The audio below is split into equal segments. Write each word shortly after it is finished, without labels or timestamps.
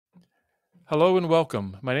Hello and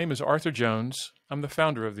welcome. My name is Arthur Jones. I'm the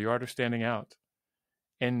founder of The Art of Standing Out,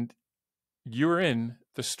 and you're in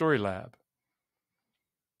the Story Lab.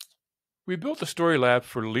 We built the Story Lab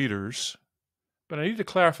for leaders, but I need to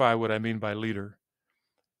clarify what I mean by leader.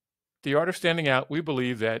 The Art of Standing Out, we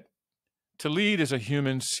believe that to lead is a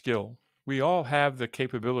human skill. We all have the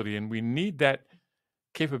capability, and we need that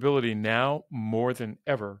capability now more than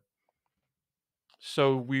ever.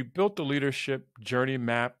 So we built the leadership journey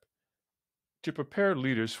map to prepare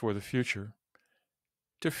leaders for the future,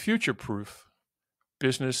 to future-proof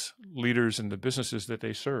business leaders and the businesses that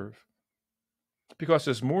they serve. Because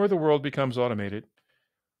as more of the world becomes automated,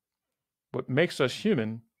 what makes us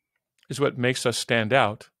human is what makes us stand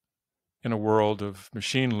out in a world of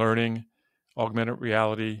machine learning, augmented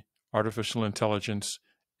reality, artificial intelligence,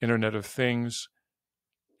 Internet of Things,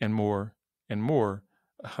 and more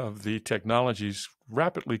of the technologies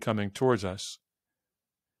rapidly coming towards us.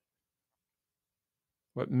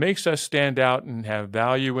 What makes us stand out and have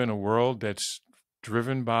value in a world that's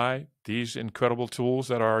driven by these incredible tools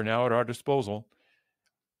that are now at our disposal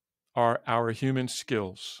are our human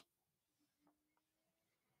skills.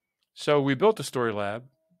 So we built the Story Lab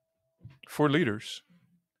for leaders.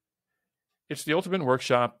 It's the ultimate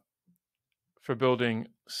workshop for building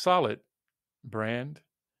solid brand,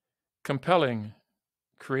 compelling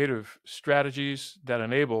creative strategies that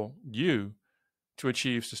enable you to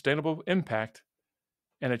achieve sustainable impact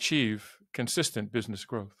and achieve consistent business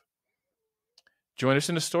growth. Join us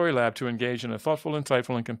in the Story Lab to engage in a thoughtful,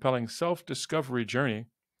 insightful, and compelling self-discovery journey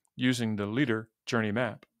using the Leader Journey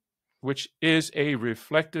Map, which is a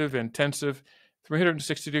reflective, intensive,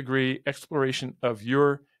 360-degree exploration of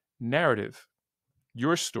your narrative,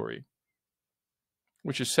 your story,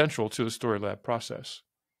 which is central to the Story Lab process.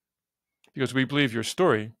 Because we believe your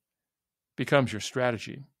story becomes your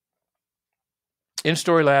strategy. In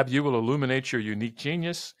Story Lab, you will illuminate your unique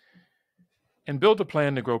genius and build a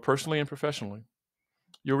plan to grow personally and professionally.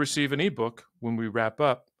 You'll receive an ebook when we wrap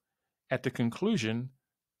up at the conclusion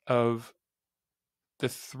of the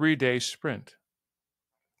 3-day sprint.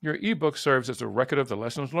 Your ebook serves as a record of the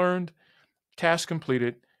lessons learned, tasks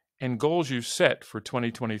completed, and goals you set for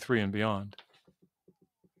 2023 and beyond.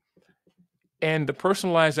 And the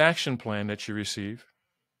personalized action plan that you receive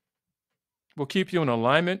will keep you in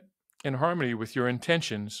alignment and harmony with your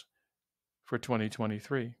intentions for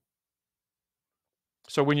 2023.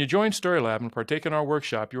 So when you join Story Lab and partake in our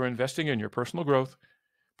workshop, you're investing in your personal growth,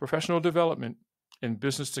 professional development, and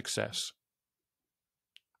business success.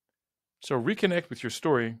 So reconnect with your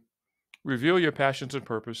story, reveal your passions and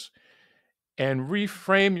purpose, and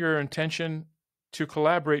reframe your intention to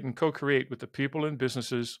collaborate and co-create with the people and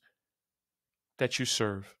businesses that you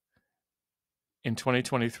serve. In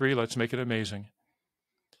 2023, let's make it amazing.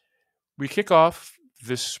 We kick off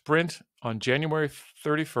this sprint on January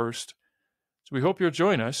 31st. So we hope you'll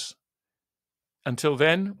join us. Until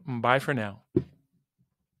then, bye for now.